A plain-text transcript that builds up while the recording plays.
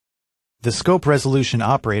The scope resolution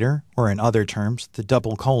operator, or in other terms, the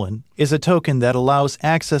double colon, is a token that allows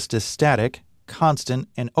access to static, constant,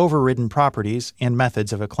 and overridden properties and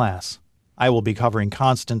methods of a class. I will be covering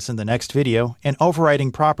constants in the next video and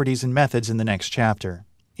overriding properties and methods in the next chapter.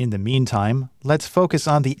 In the meantime, let's focus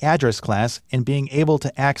on the address class and being able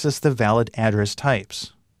to access the valid address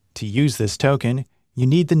types. To use this token, you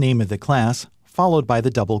need the name of the class, followed by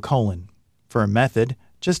the double colon. For a method,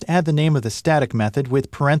 just add the name of the static method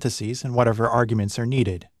with parentheses and whatever arguments are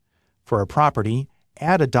needed. For a property,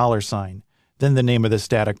 add a $, then the name of the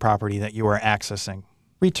static property that you are accessing.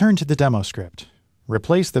 Return to the demo script.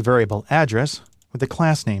 Replace the variable address with the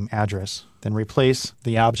class name address. Then replace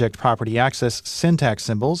the object property access syntax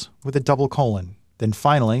symbols with a double colon. Then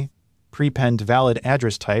finally, prepend valid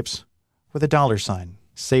address types with a $.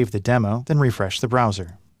 Save the demo, then refresh the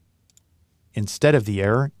browser. Instead of the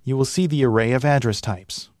error, you will see the array of address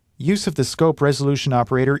types. Use of the scope resolution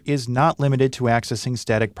operator is not limited to accessing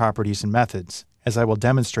static properties and methods, as I will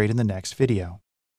demonstrate in the next video.